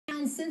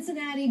hometown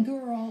Cincinnati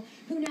girl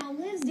who now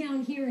lives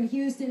down here in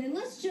Houston, and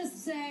let's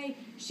just say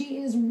she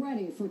is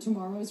ready for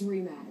tomorrow's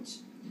rematch.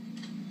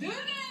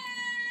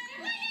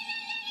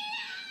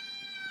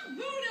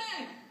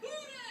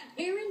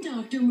 Erin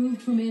Doctor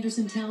moved from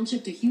Anderson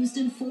Township to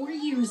Houston 4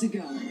 years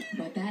ago,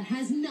 but that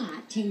has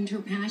not tamed her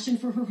passion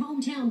for her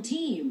hometown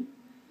team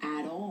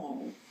at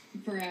all.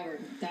 Forever.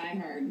 Die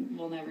hard.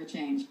 Will never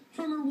change.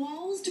 From her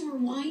walls to her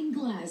wine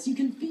glass, you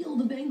can feel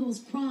the Bengals'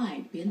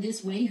 pride. Been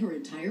this way her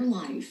entire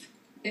life.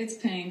 It's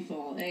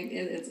painful.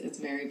 It's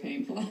very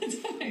painful at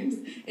times.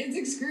 It's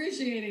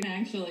excruciating,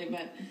 actually,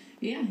 but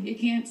yeah, you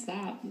can't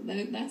stop.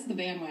 That's the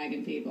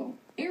bandwagon people.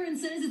 Erin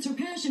says it's her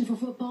passion for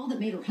football that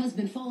made her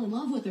husband fall in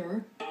love with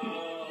her.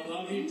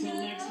 Love you till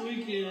next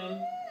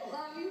weekend.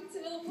 Love you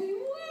till we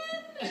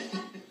win.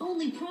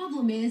 Only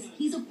problem is,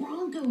 he's a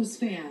Broncos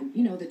fan.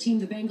 You know, the team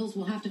the Bengals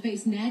will have to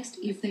face next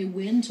if they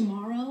win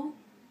tomorrow.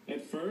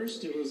 At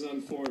first, it was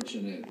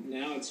unfortunate.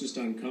 Now it's just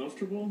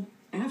uncomfortable.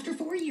 After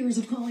 4 years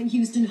of calling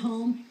Houston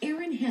home,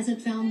 Erin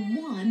hasn't found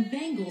one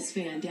Bengals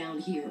fan down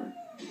here.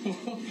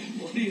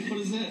 What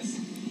is this?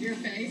 Your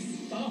face.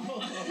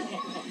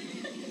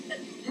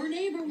 Her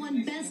neighbor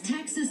won Best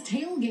Texas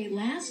Tailgate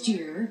last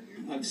year.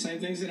 The same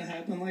thing's going to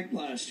happen like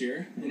last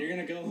year, and you're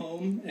going to go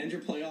home and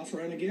your playoff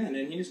run again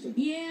in Houston.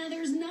 Yeah,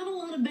 there's not a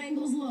lot of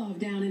Bengals love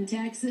down in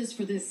Texas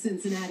for this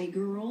Cincinnati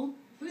girl.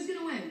 Who's going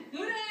to win?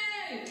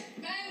 Hooray!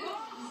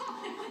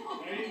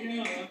 Bengals! There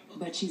you go.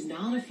 But she's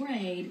not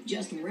afraid,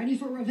 just ready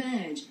for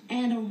revenge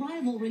and a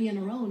rivalry in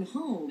her own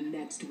home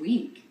next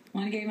week.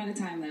 One game at a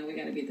time, though. We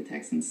got to beat the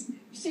Texans.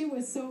 She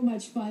was so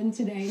much fun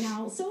today.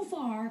 Now, so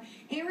far,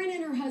 Erin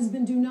and her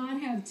husband do not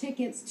have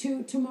tickets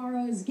to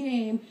tomorrow's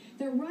game.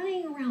 They're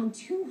running around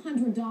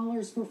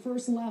 $200 for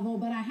first level,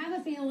 but I have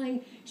a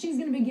feeling she's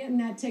going to be getting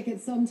that ticket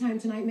sometime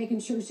tonight, making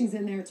sure she's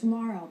in there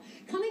tomorrow.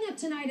 Coming up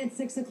tonight at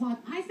 6 o'clock,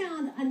 I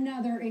found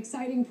another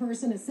exciting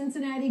person, a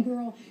Cincinnati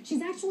girl.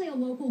 She's actually a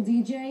local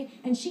DJ,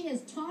 and she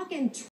is talking